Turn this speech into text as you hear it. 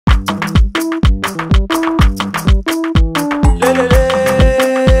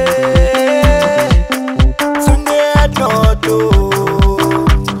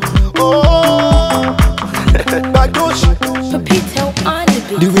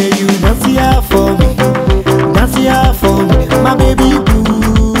way you dance here for me, dance here for me, my baby boo,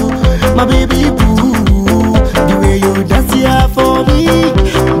 my baby boo. The way you dance here for me,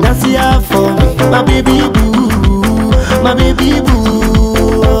 dance here for me, my baby boo, my baby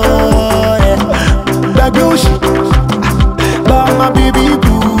boo. Oh, yeah. Bagoshi, my baby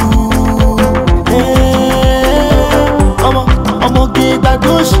boo. Yeah. I'm okay,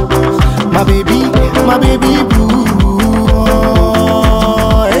 bagoshi, my baby boo.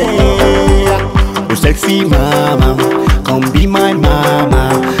 Oh, yeah. Oh, sexy mama, come be my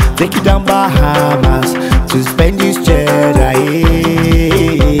mama. Take you down Bahamas to spend this cheddar.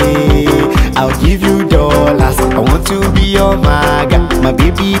 Yeah. I'll give you dollars. I want to be your maga, my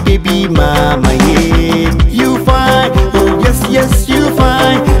baby, baby mama. Yeah. You fine, oh yes, yes, you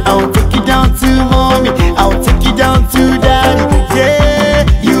fine. I'll take you down to mommy, I'll take you down to daddy. Yeah,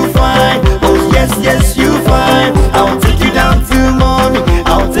 you fine, oh yes, yes, you fine. I'll take you down to mommy,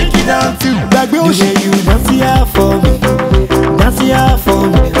 I'll take you down to Baby. The way you dance here for me, dance here for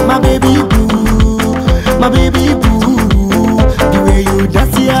me, my baby boo, my baby boo. The way you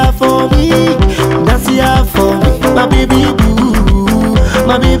dance here for me, dance here for me, my baby boo,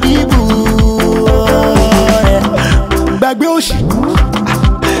 my baby boo. Oh, yeah. Baby Oshi,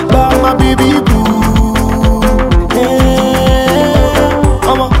 my baby boo. Yeah.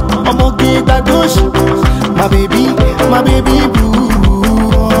 I'm okay, baby Oshi, my baby boo.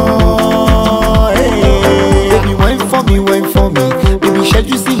 Oh, yeah. Baby, wine for me, baby, should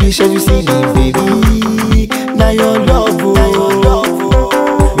you see me, baby. Now your love,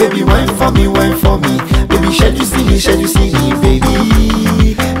 oh. Baby, wine for me, baby, should you see me,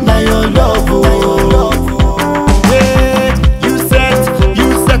 baby. Now your love, oh. Yeah, you said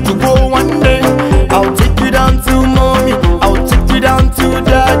to go one day. I'll take you down to mommy, I'll take you down to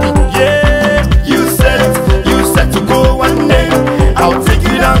daddy. Yeah, you said to go one day. I'll take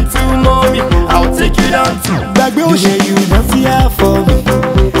you down to mommy, I'll take you down to Baby. The way you dance here for me,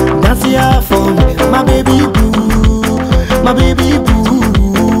 dance here for me, my baby boo, my baby boo.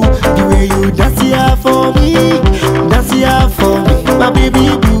 The way you dance here for me, dance here for me, my baby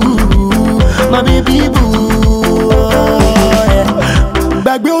boo, my baby boo. Oh, yeah.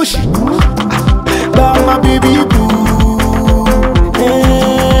 Baby Oshi, my baby boo.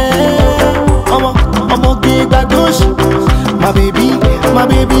 Yeah. I'm okay, baby Oshi, my baby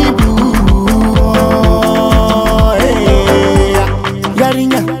boo. Oh, yeah.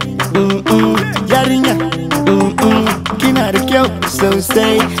 Yarinya, yarinya, kinarikyo, so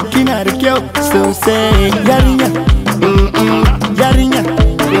say, kinarikyo, so say. Yarinya, yarinya,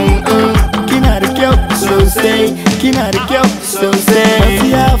 kinarikyo, so say, kinarikyo, so say. Dance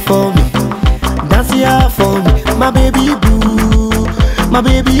here for me, dance here for me, my baby boo, my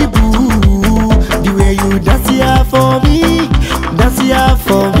baby boo. The way you dance here for me, dance here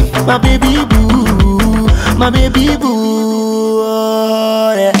for me, my baby boo, my baby boo.